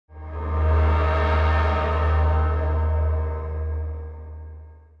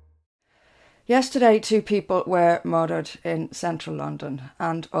Yesterday, 2 people were murdered in central London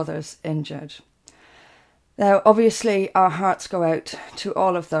and others injured. Now, obviously, our hearts go out to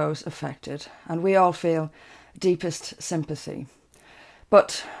all of those affected, and we all feel deepest sympathy.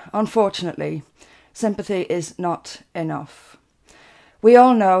 But unfortunately, sympathy is not enough. We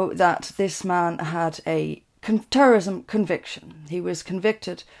all know that this man had a terrorism conviction. He was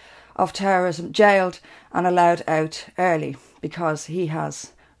convicted of terrorism, jailed and allowed out early because he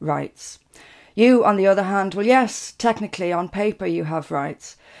has rights. You, on the other hand, well, yes, technically on paper you have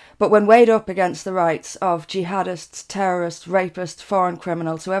rights, but when weighed up against the rights of jihadists, terrorists, rapists, foreign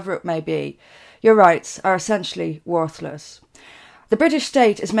criminals, whoever it may be, your rights are essentially worthless. The British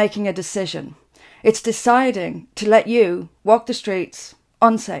state is making a decision. It's deciding to let you walk the streets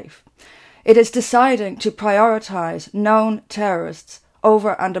unsafe. It is deciding to prioritise known terrorists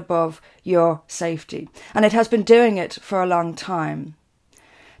over and above your safety, and it has been doing it for a long time.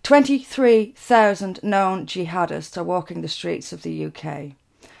 23,000 known jihadists are walking the streets of the UK.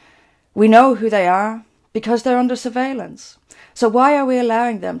 We know who they are because they're under surveillance. So why are we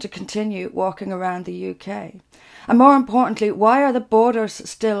allowing them to continue walking around the UK? And more importantly, why are the borders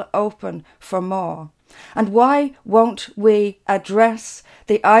still open for more? And why won't we address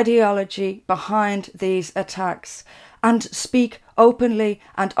the ideology behind these attacks and speak openly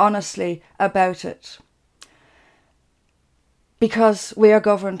and honestly about it? Because we are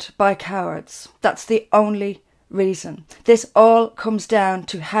governed by cowards. That's the only reason. This all comes down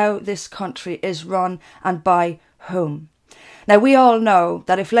to how this country is run and by whom. Now, we all know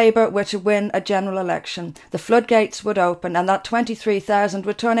that if Labour were to win a general election, the floodgates would open and that 23,000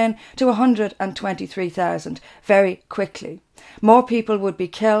 would turn into 123,000 very quickly. More people would be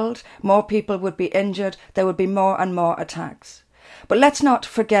killed, more people would be injured, there would be more and more attacks. But let's not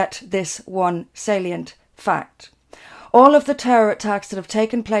forget this one salient fact. All of the terror attacks that have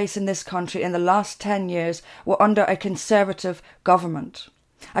taken place in this country in the last 10 years were under a Conservative government.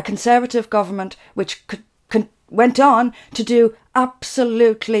 A Conservative government which went on to do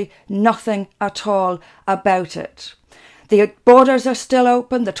absolutely nothing at all about it. The borders are still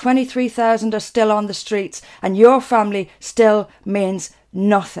open, the 23,000 are still on the streets, and your family still means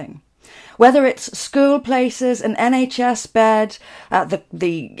nothing. Whether it's school places, an NHS bed,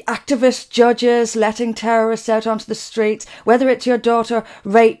 the activist judges letting terrorists out onto the streets, whether it's your daughter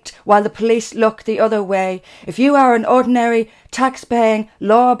raped while the police look the other way, if you are an ordinary, tax-paying,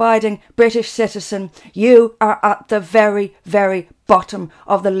 law-abiding British citizen, you are at the very, very bottom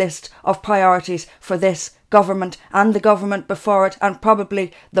of the list of priorities for this government and the government before it and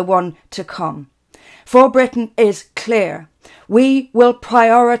probably the one to come. For Britain is clear. We will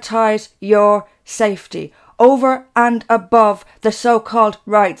prioritise your safety over and above the so-called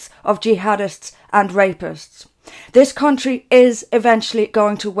rights of jihadists and rapists. This country is eventually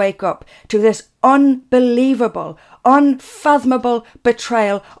going to wake up to this unbelievable, unfathomable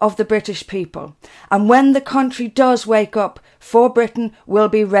betrayal of the British people. And when the country does wake up, For Britain will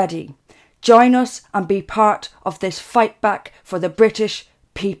be ready. Join us and be part of this fight back for the British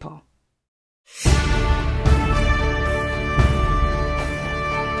people.